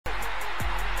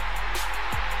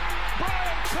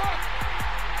Cook.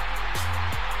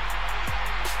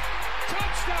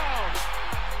 Touchdown.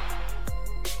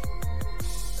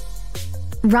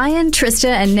 Ryan, Trysta,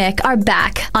 and Nick are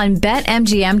back on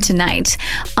BetMGM tonight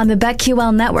on the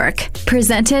BetQL network,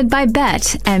 presented by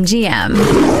BetMGM.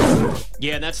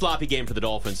 Yeah, and that sloppy game for the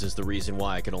Dolphins is the reason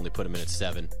why I could only put them in at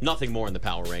 7. Nothing more in the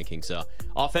power rankings.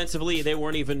 Offensively, they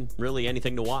weren't even really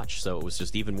anything to watch, so it was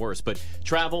just even worse. But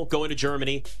travel, going to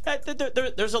Germany,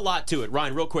 there's a lot to it.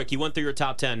 Ryan, real quick, you went through your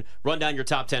top 10. Run down your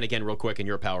top 10 again real quick in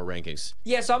your power rankings.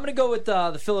 Yeah, so I'm going to go with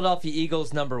the Philadelphia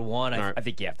Eagles, number 1. Right. I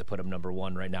think you have to put them number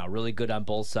 1 right now. Really good on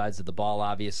both sides of the ball,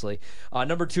 obviously.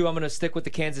 Number 2, I'm going to stick with the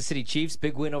Kansas City Chiefs.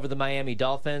 Big win over the Miami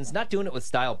Dolphins. Not doing it with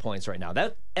style points right now.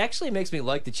 That actually makes me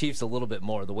like the Chiefs a little bit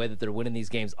more, the way that they're winning these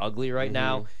games ugly right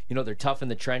now. You know, they're tough in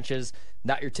the trenches.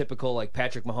 Not your typical, like,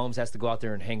 Patrick Mahomes has to go out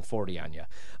there and hang 40 on you.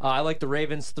 I like the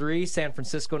Ravens 3, San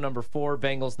Francisco number 4,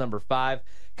 Bengals number 5.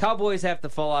 Cowboys have to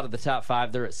fall out of the top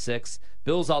 5. They're at 6.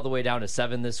 Bills all the way down to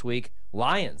 7 this week.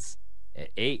 Lions at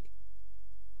 8.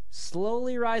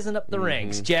 Slowly rising up the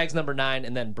ranks. Jags number 9,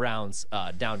 and then Browns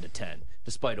down to 10,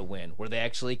 despite a win where they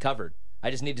actually covered. I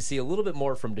just need to see a little bit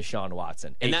more from Deshaun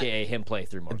Watson, a.k.a. him play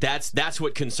through more. That's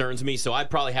what concerns me. So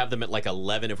I'd probably have them at like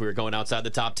 11 if we were going outside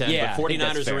the top 10. Yeah, but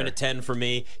 49ers are in at 10 for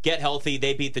me. Get healthy.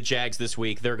 They beat the Jags this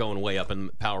week. They're going way up in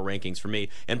power rankings for me,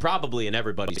 and probably in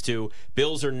everybody's too.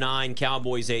 Bills are 9,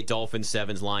 Cowboys 8, Dolphins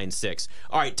 7, Lions 6.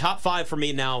 All right, top 5 for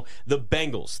me now. The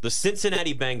Bengals, the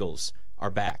Cincinnati Bengals are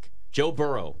back. Joe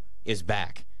Burrow is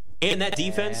back. And that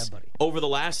defense, over the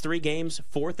last 3 games,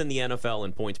 4th in the NFL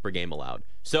in points per game allowed.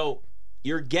 So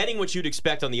you're getting what you'd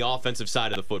expect on the offensive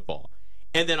side of the football.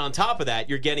 And then on top of that,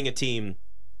 you're getting a team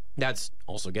that's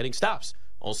also getting stops.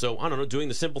 Also, I don't know, doing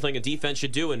the simple thing a defense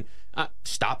should do and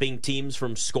stopping teams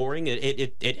from scoring.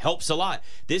 It helps a lot.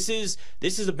 This is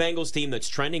a Bengals team that's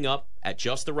trending up at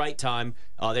just the right time.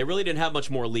 They really didn't have much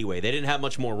more leeway. They didn't have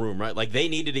much more room, right? Like, they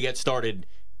needed to get started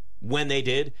when they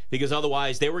did, because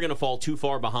otherwise they were going to fall too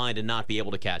far behind and not be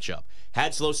able to catch up.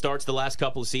 Had slow starts the last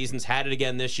couple of seasons, had it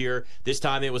again this year. This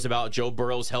time it was about Joe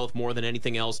Burrow's health more than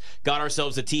anything else. Got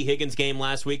ourselves a T. Higgins game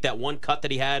last week, that one cut that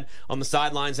he had on the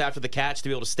sidelines after the catch to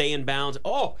be able to stay in bounds.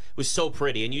 Oh, it was so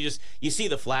pretty, and you see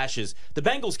the flashes. The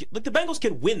Bengals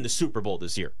can win the Super Bowl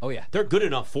this year. Oh yeah. They're good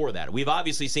enough for that. We've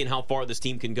obviously seen how far this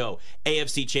team can go.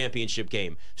 AFC Championship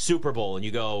game, Super Bowl, and you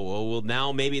go, oh, well,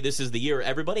 now maybe this is the year.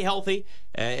 Everybody healthy.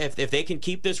 If they can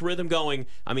keep this rhythm going,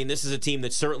 I mean, this is a team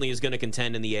that certainly is going to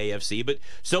contend in the AFC. But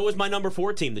so is my number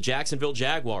 4 team, the Jacksonville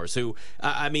Jaguars, who,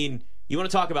 I mean, you want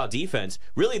to talk about defense.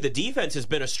 Really, the defense has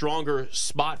been a stronger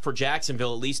spot for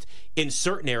Jacksonville, at least in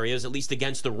certain areas, at least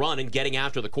against the run and getting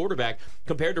after the quarterback,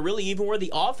 compared to really even where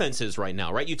the offense is right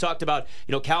now, right? You talked about,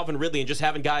 Calvin Ridley and just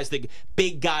having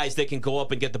big guys that can go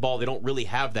up and get the ball. They don't really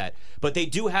have that. But they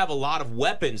do have a lot of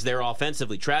weapons there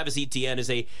offensively. Travis Etienne is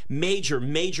a major,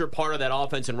 major part of that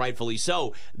offense, and rightfully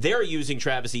so. They're using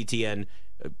Travis Etienne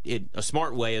in a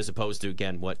smart way, as opposed to,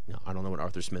 again, I don't know what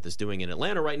Arthur Smith is doing in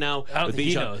Atlanta right now. I don't think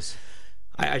he knows.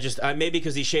 I maybe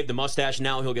because he shaved the mustache,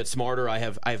 now he'll get smarter. I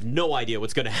have no idea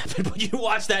what's going to happen. But you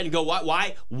watch that and go,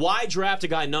 why draft a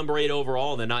guy number 8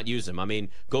 overall and then not use him? I mean,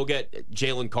 go get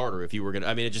Jalen Carter if you were going to.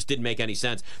 I mean, it just didn't make any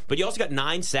sense. But you also got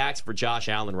 9 sacks for Josh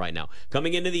Allen right now.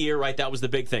 Coming into the year, right, that was the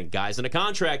big thing. Guy's in a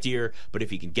contract year, but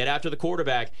if he can get after the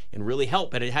quarterback and really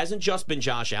help, and it hasn't just been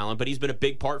Josh Allen, but he's been a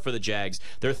big part for the Jags.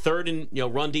 They're 3rd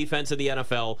in run defense of the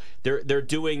NFL. They're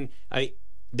doing.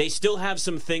 They still have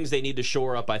some things they need to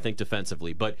shore up, I think,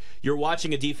 defensively. But you're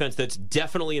watching a defense that's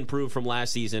definitely improved from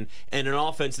last season and an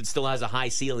offense that still has a high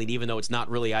ceiling, even though it's not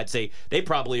really, I'd say, they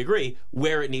probably agree,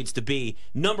 where it needs to be.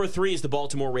 Number 3 is the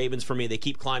Baltimore Ravens for me. They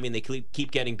keep climbing. They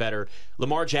keep getting better.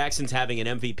 Lamar Jackson's having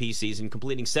an MVP season,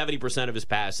 completing 70% of his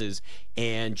passes,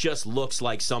 and just looks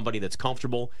like somebody that's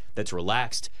comfortable, that's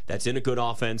relaxed, that's in a good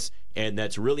offense, and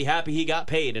that's really happy he got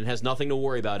paid and has nothing to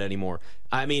worry about anymore.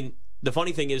 I mean, the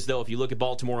funny thing is, though, if you look at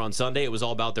Baltimore on Sunday, it was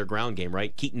all about their ground game,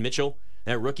 right? Keaton Mitchell,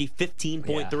 that rookie,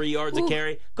 15.3 yards a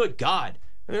carry. Good God.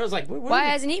 And it was like, why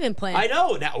hasn't he been playing? I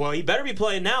know. Now, well, he better be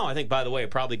playing now. I think, by the way,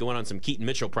 probably going on some Keaton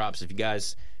Mitchell props if you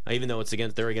guys, even though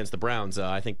they're against the Browns,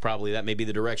 I think probably that may be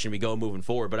the direction we go moving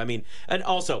forward. But, I mean, and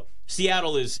also,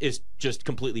 Seattle is just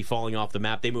completely falling off the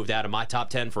map. They moved out of my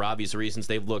top 10 for obvious reasons.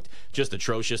 They've looked just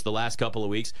atrocious the last couple of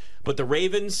weeks. But the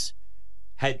Ravens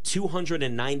had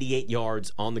 298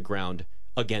 yards on the ground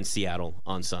against Seattle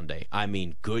on Sunday. I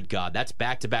mean, good God. That's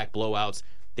back-to-back blowouts.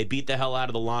 They beat the hell out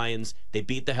of the Lions. They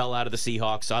beat the hell out of the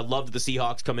Seahawks. So I loved the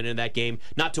Seahawks coming into that game.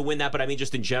 Not to win that, but I mean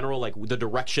just in general, like the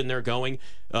direction they're going.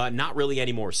 Not really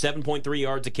anymore. 7.3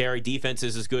 yards a carry. Defense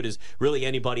is as good as really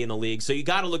anybody in the league. So you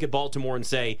got to look at Baltimore and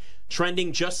say,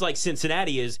 trending just like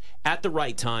Cincinnati is at the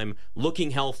right time,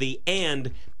 looking healthy,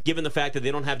 and given the fact that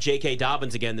they don't have J.K.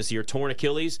 Dobbins again this year, torn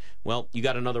Achilles, well, you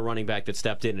got another running back that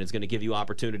stepped in and is going to give you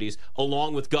opportunities,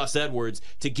 along with Gus Edwards,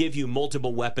 to give you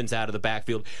multiple weapons out of the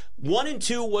backfield. 1 and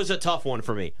 2 was a tough one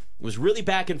for me. It was really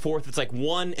back and forth. It's like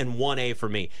 1 and 1A for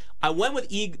me. I went with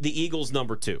the Eagles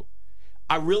number 2.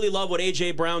 I really love what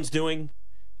A.J. Brown's doing.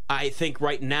 I think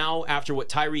right now, after what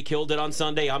Tyreek Hill did on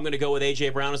Sunday, I'm going to go with A.J.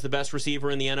 Brown as the best receiver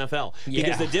in the NFL.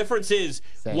 Because the difference is,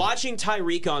 watching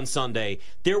Tyreek on Sunday,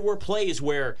 there were plays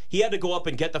where he had to go up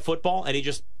and get the football, and he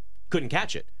just couldn't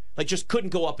catch it. Like, just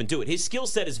couldn't go up and do it. His skill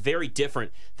set is very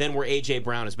different than where A.J.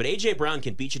 Brown is. But A.J. Brown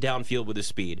can beat you downfield with his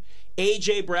speed.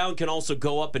 A.J. Brown can also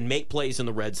go up and make plays in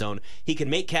the red zone. He can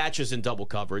make catches in double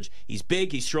coverage. He's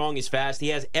big, he's strong, he's fast. He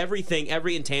has everything,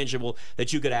 every intangible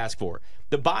that you could ask for.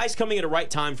 The bye's coming at a right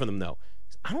time for them, though.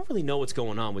 I don't really know what's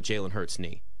going on with Jalen Hurts'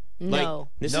 knee. No.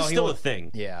 This is still a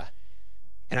thing. Yeah.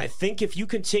 And I think if you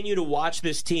continue to watch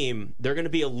this team, they're going to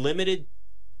be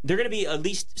they're going to be at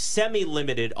least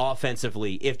semi-limited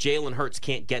offensively if Jalen Hurts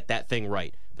can't get that thing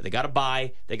right. But they got to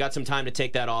bye. They got some time to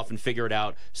take that off and figure it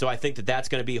out. So I think that that's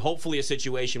going to be hopefully a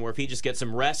situation where if he just gets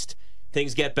some rest,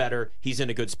 things get better, he's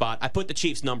in a good spot. I put the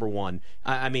Chiefs number 1.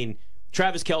 I mean,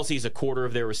 Travis Kelce is a quarter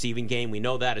of their receiving game. We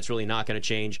know that. It's really not going to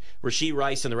change. Rashee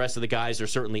Rice and the rest of the guys are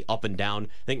certainly up and down.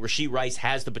 I think Rashee Rice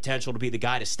has the potential to be the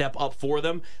guy to step up for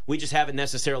them. We just haven't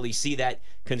necessarily see that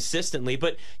consistently.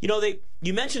 But,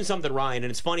 you mentioned something, Ryan,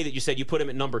 and it's funny that you said you put him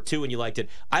at number 2 and you liked it.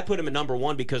 I put him at number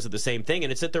 1 because of the same thing,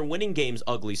 and it's that they're winning games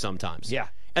ugly sometimes. Yeah.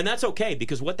 And that's okay,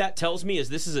 because what that tells me is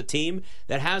this is a team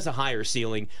that has a higher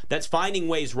ceiling, that's finding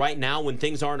ways right now when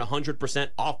things aren't 100%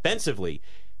 offensively.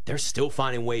 They're still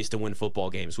finding ways to win football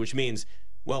games, which means,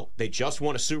 well, they just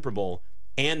won a Super Bowl,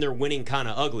 and they're winning kind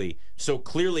of ugly. So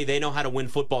clearly they know how to win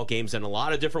football games in a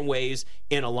lot of different ways,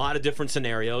 in a lot of different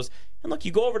scenarios. And look,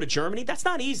 you go over to Germany, that's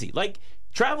not easy. Like,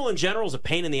 travel in general is a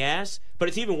pain in the ass, but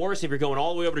it's even worse if you're going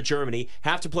all the way over to Germany,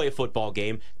 have to play a football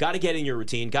game, got to get in your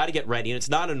routine, got to get ready, and it's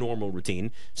not a normal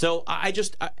routine. So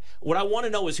what I want to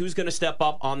know is who's going to step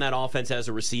up on that offense as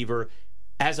a receiver,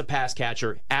 as a pass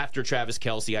catcher after Travis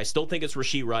Kelce. I still think it's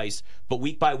Rashee Rice, but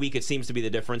week by week it seems to be the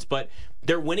difference. But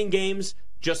they're winning games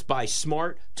just by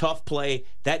smart, tough play.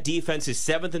 That defense is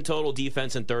 7th in total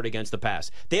defense and 3rd against the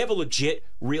pass. They have a legit,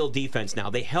 real defense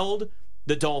now. They held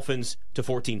the Dolphins to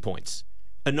 14 points.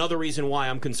 Another reason why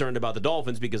I'm concerned about the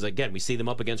Dolphins, because, again, we see them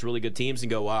up against really good teams and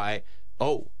go,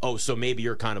 so maybe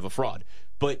you're kind of a fraud.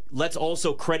 But let's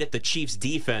also credit the Chiefs'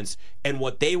 defense and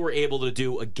what they were able to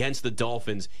do against the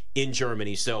Dolphins in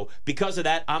Germany. So because of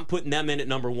that, I'm putting them in at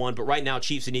number 1. But right now,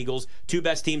 Chiefs and Eagles, 2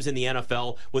 best teams in the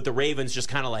NFL, with the Ravens just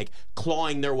kind of like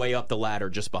clawing their way up the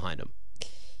ladder just behind them.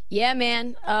 Yeah,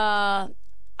 man.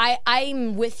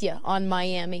 I'm with you on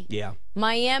Miami. Yeah.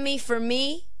 Miami, for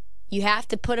me, you have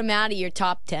to put them out of your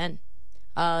top 10.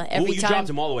 You dropped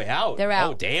them all the way out. They're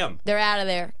out. Oh, damn. They're out of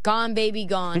there. Gone, baby,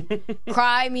 gone.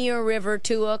 Cry me a river,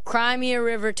 Tua. Cry me a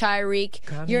river, Tyreek.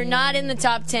 You're not in the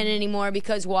top 10 anymore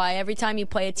because why? Every time you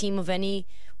play a team of any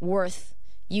worth,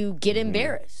 you get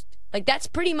embarrassed. Like, that's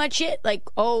pretty much it. Like,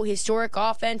 historic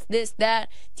offense, this, that.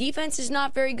 Defense is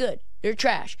not very good. They're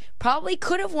trash. Probably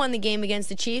could have won the game against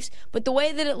the Chiefs, but the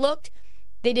way that it looked,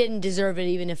 they didn't deserve it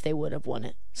even if they would have won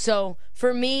it. So,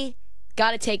 for me,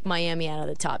 got to take Miami out of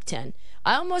the top 10.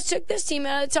 I almost took this team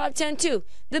out of the top 10, too.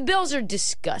 The Bills are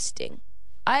disgusting.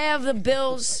 I have the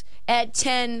Bills at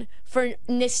 10 for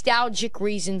nostalgic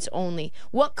reasons only.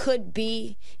 What could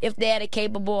be if they had a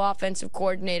capable offensive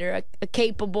coordinator, a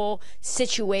capable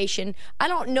situation? I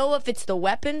don't know if it's the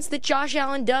weapons that Josh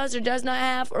Allen does or does not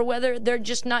have, or whether they're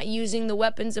just not using the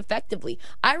weapons effectively.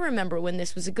 I remember when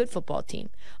this was a good football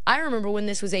team. I remember when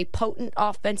this was a potent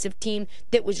offensive team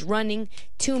that was running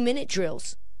 2-minute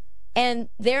drills. And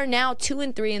they're now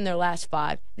 2-3 in their last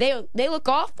 5. They look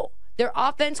awful. Their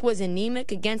offense was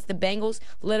anemic against the Bengals,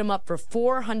 lit them up for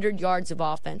 400 yards of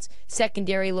offense.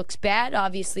 Secondary looks bad.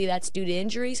 Obviously, that's due to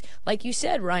injuries. Like you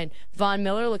said, Ryan, Von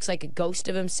Miller looks like a ghost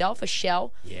of himself, a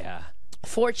shell. Yeah.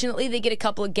 Fortunately, they get a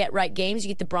couple of get-right games. You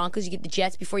get the Broncos, you get the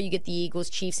Jets before you get the Eagles,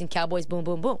 Chiefs, and Cowboys. Boom,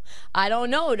 boom, boom. I don't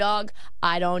know, dog.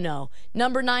 I don't know.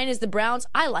 Number 9 is the Browns.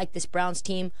 I like this Browns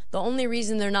team. The only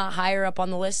reason they're not higher up on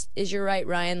the list is, you're right,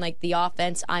 Ryan, like the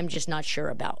offense, I'm just not sure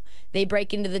about. They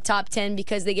break into the top 10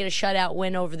 because they get a shutout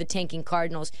win over the tanking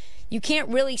Cardinals. You can't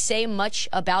really say much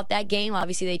about that game.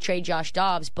 Obviously, they trade Josh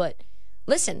Dobbs, but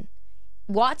listen,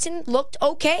 Watson looked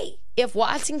okay. If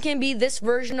Watson can be this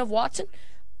version of Watson,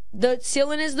 the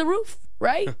ceiling is the roof,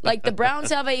 right? Like the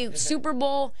Browns have a Super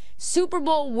Bowl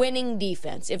winning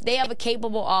defense. If they have a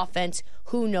capable offense,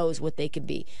 who knows what they could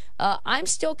be. I'm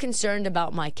still concerned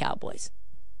about my Cowboys.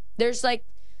 There's like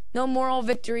no moral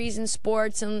victories in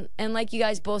sports, and like you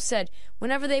guys both said,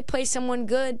 whenever they play someone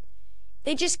good,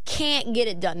 they just can't get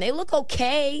it done. They look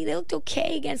okay. They looked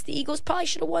okay against the Eagles. Probably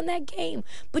should have won that game,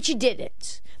 but you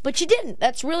didn't.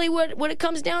 That's really what it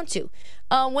comes down to.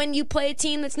 When you play a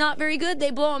team that's not very good,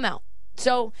 they blow them out.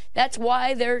 So that's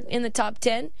why they're in the top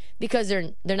 10, because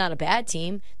they're not a bad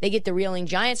team. They get the reeling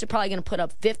Giants. They're probably going to put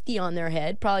up 50 on their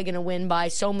head, probably going to win by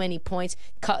so many points.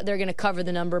 They're going to cover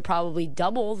the number, probably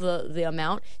double the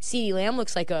amount. CeeDee Lamb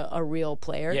looks like a real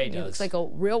player. Yeah, he does. Looks like a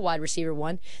real wide receiver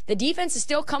one. The defense is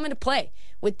still coming to play.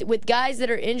 With guys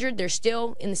that are injured, they're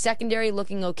still in the secondary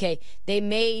looking okay. They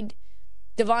made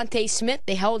Devontae Smith,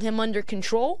 they held him under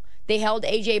control. They held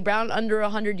A.J. Brown under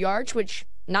 100 yards, which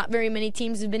not very many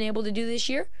teams have been able to do this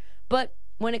year. But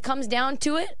when it comes down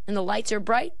to it and the lights are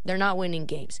bright, they're not winning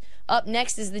games. Up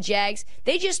next is the Jags.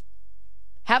 They just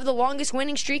have the longest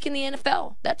winning streak in the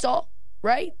NFL. That's all,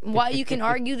 right? Why you can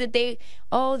argue that the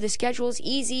schedule is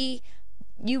easy.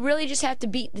 You really just have to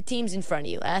beat the teams in front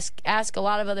of you. Ask a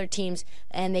lot of other teams,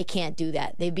 and they can't do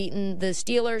that. They've beaten the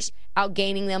Steelers,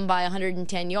 outgaining them by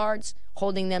 110 yards,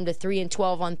 holding them to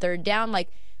 3-12 on third down.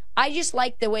 I just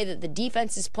like the way that the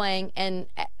defense is playing, and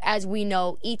as we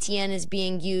know, ETN is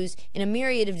being used in a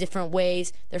myriad of different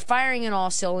ways. They're firing in all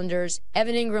cylinders.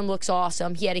 Evan Ingram looks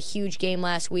awesome. He had a huge game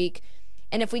last week.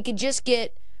 And if we could just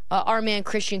get our man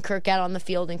Christian Kirk out on the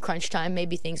field in crunch time,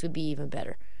 maybe things would be even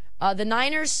better. The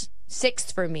Niners,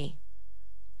 6th for me.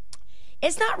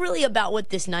 It's not really about what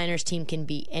this Niners team can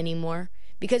be anymore,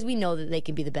 because we know that they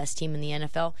can be the best team in the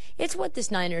NFL. It's what this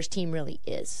Niners team really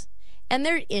is. And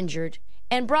they're injured.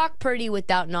 And Brock Purdy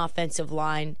without an offensive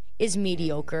line is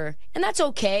mediocre. And that's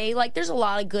okay. There's a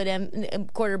lot of good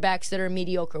quarterbacks that are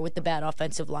mediocre with the bad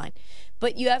offensive line.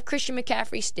 But you have Christian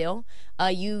McCaffrey still.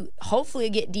 You hopefully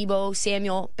get Deebo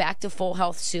Samuel back to full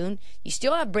health soon. You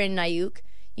still have Brandon Ayuk.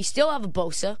 You still have a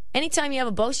Bosa. Anytime you have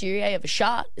a Bosa, you have a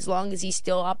shot, as long as he's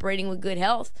still operating with good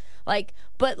health.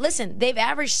 But listen, they've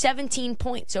averaged 17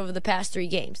 points over the past 3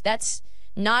 games. That's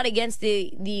not against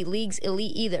the league's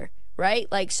elite either. Right?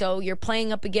 So you're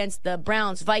playing up against the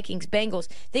Browns, Vikings, Bengals.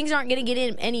 Things aren't going to get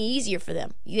in any easier for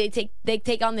them. They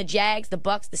take on the Jags, the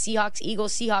Bucks, the Seahawks,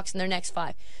 Eagles, Seahawks in their next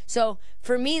 5. So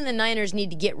for me, the Niners need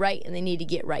to get right, and they need to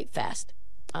get right fast.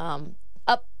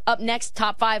 Up next,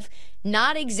 top 5,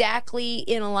 not exactly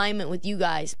in alignment with you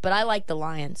guys, but I like the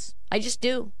Lions. I just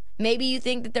do. Maybe you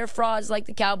think that they're frauds like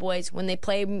the Cowboys. When they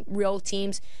play real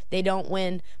teams, they don't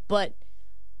win. But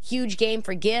huge game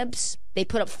for Gibbs. They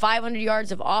put up 500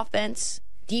 yards of offense.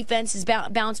 Defense has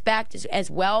bounced back as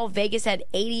well. Vegas had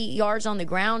 80 yards on the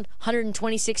ground,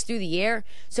 126 through the air.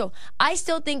 So I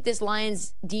still think this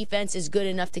Lions defense is good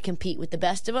enough to compete with the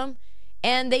best of them.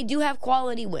 And they do have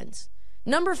quality wins.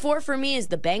 Number 4 for me is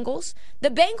the Bengals. The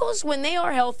Bengals, when they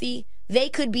are healthy, they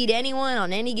could beat anyone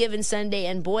on any given Sunday,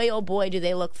 and boy, oh boy, do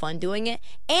they look fun doing it.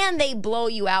 And they blow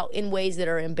you out in ways that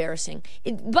are embarrassing.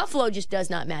 Buffalo just does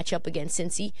not match up against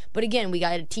Cincy. But again, we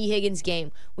got a T. Higgins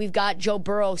game. We've got Joe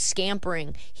Burrow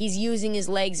scampering. He's using his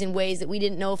legs in ways that we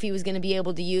didn't know if he was going to be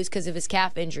able to use because of his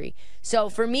calf injury. So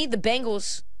for me, the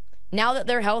Bengals, now that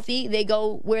they're healthy, they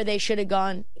go where they should have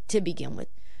gone to begin with.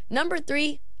 Number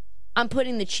 3, I'm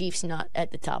putting the Chiefs not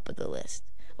at the top of the list.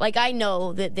 I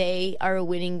know that they are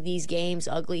winning these games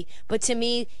ugly, but to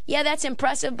me, yeah, that's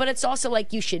impressive, but it's also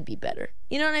you should be better.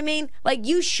 You know what I mean?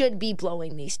 You should be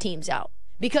blowing these teams out,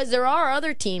 because there are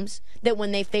other teams that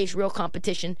when they face real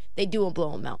competition, they do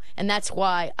blow them out. And that's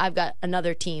why I've got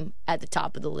another team at the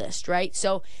top of the list, right?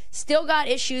 So still got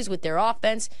issues with their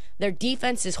offense. Their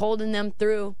defense is holding them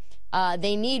through.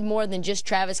 They need more than just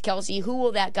Travis Kelce. Who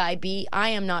will that guy be? I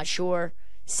am not sure.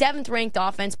 7th ranked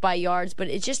offense by yards, but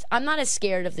I'm not as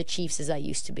scared of the Chiefs as I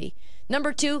used to be.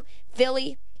 Number 2,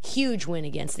 Philly, huge win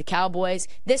against the Cowboys.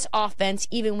 This offense,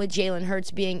 even with Jalen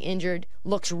Hurts being injured,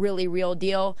 looks really real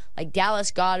deal.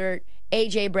 Dallas Goedert,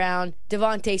 A.J. Brown,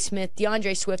 Devontae Smith,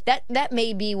 DeAndre Swift. That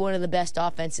may be one of the best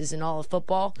offenses in all of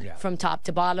football, from top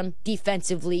to bottom.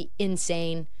 Defensively,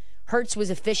 insane. Hurts was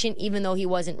efficient, even though he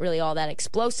wasn't really all that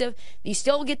explosive. You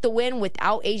still get the win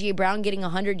without A.J. Brown getting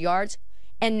 100 yards.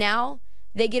 And now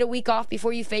they get a week off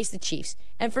before you face the Chiefs.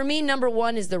 And for me, number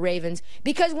 1 is the Ravens.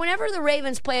 Because whenever the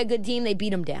Ravens play a good team, they beat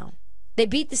them down. They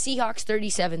beat the Seahawks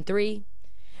 37-3.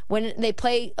 When they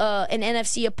play an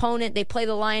NFC opponent, they play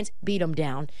the Lions, beat them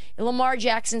down. And Lamar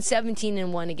Jackson,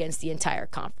 17-1 against the entire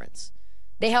conference.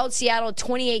 They held Seattle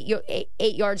 28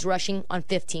 yards rushing on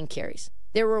 15 carries.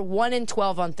 They were 1 and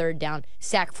 12 on third down,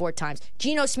 sacked 4 times.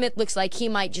 Geno Smith looks like he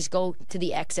might just go to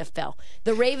the XFL.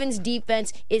 The Ravens'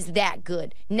 defense is that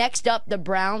good. Next up, the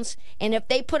Browns. And if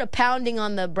they put a pounding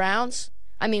on the Browns,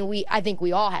 I think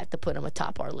we all have to put them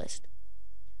atop our list.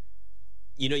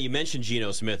 You know, you mentioned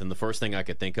Geno Smith, and the first thing I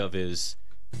could think of is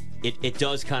it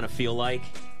does kind of feel like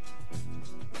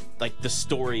the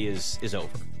story is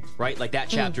over. Right? Like that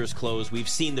chapter is closed. We've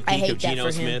seen the peak of Geno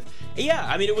Smith. Yeah,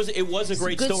 I mean it was a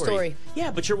great story.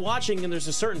 Yeah, but you're watching and there's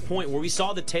a certain point where we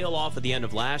saw the tail off at the end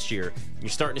of last year. You're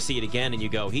starting to see it again and you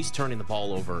go, he's turning the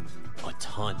ball over a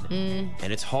ton.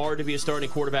 And it's hard to be a starting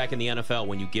quarterback in the NFL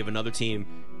when you give another team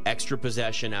extra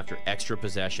possession after extra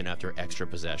possession after extra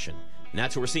possession. And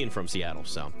that's what we're seeing from Seattle.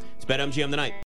 So it's BetMGM tonight.